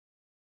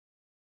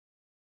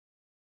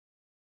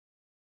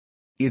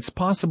it's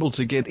possible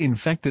to get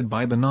infected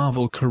by the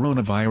novel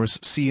coronavirus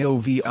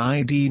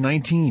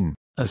COVID-19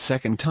 a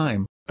second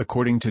time,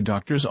 according to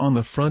doctors on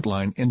the front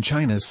line in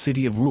China's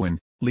city of Wuhan,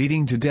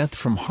 leading to death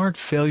from heart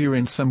failure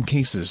in some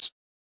cases.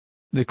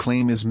 The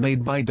claim is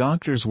made by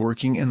doctors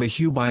working in the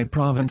Hubei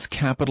province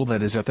capital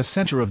that is at the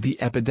center of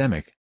the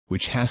epidemic,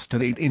 which has to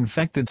date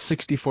infected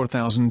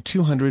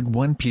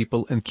 64,201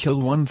 people and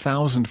killed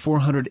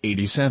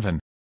 1,487.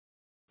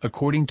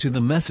 According to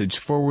the message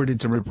forwarded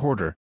to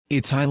reporter,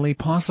 it's highly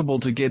possible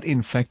to get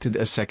infected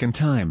a second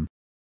time.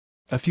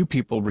 A few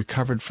people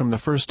recovered from the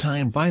first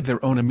time by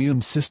their own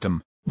immune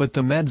system, but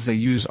the meds they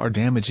use are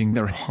damaging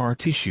their heart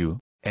tissue,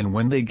 and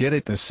when they get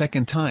it the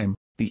second time,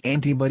 the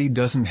antibody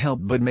doesn't help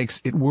but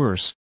makes it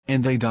worse,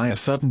 and they die a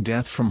sudden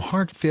death from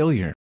heart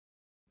failure.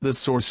 The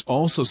source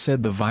also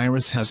said the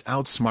virus has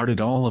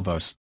outsmarted all of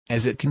us,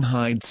 as it can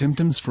hide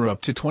symptoms for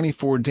up to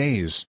 24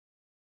 days.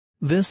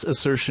 This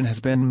assertion has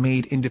been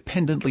made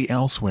independently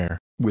elsewhere,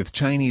 with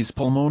Chinese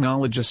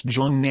pulmonologist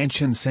Zhang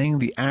Nanchen saying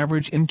the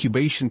average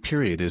incubation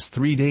period is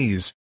 3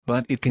 days,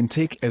 but it can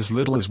take as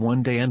little as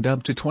 1 day and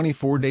up to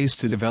 24 days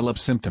to develop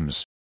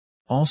symptoms.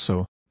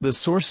 Also, the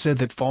source said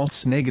that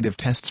false negative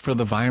tests for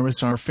the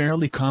virus are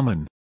fairly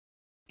common.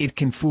 It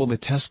can fool the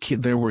test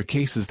kit. There were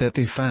cases that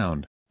they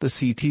found, the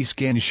CT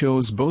scan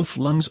shows both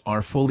lungs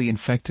are fully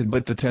infected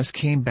but the test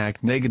came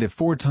back negative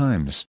 4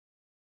 times.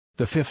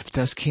 The 5th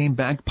test came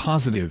back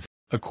positive.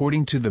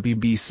 According to the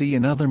BBC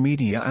and other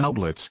media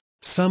outlets,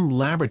 some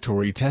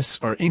laboratory tests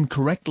are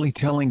incorrectly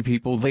telling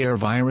people they are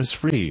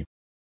virus-free.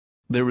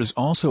 There is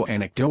also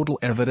anecdotal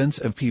evidence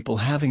of people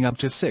having up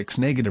to 6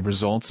 negative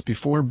results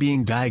before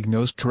being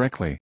diagnosed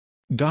correctly.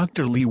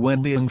 Dr. Li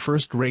Wenliang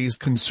first raised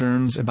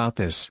concerns about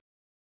this.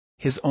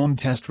 His own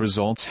test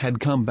results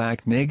had come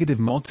back negative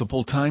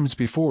multiple times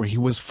before he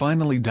was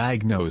finally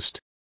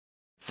diagnosed.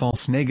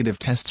 False negative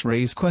tests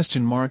raise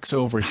question marks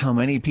over how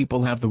many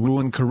people have the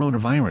Wuhan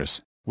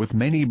coronavirus, with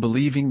many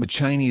believing the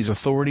Chinese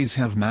authorities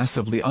have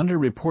massively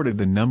underreported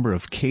the number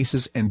of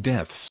cases and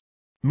deaths.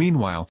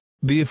 Meanwhile,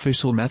 the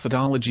official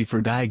methodology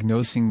for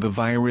diagnosing the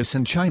virus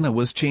in China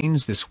was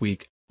changed this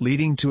week,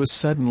 leading to a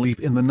sudden leap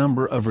in the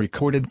number of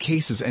recorded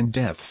cases and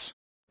deaths.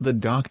 The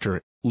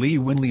doctor, Li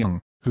Wenliang,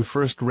 who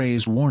first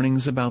raised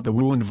warnings about the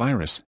Wuhan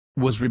virus,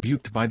 was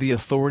rebuked by the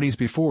authorities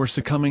before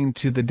succumbing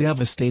to the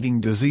devastating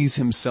disease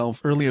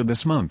himself earlier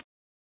this month.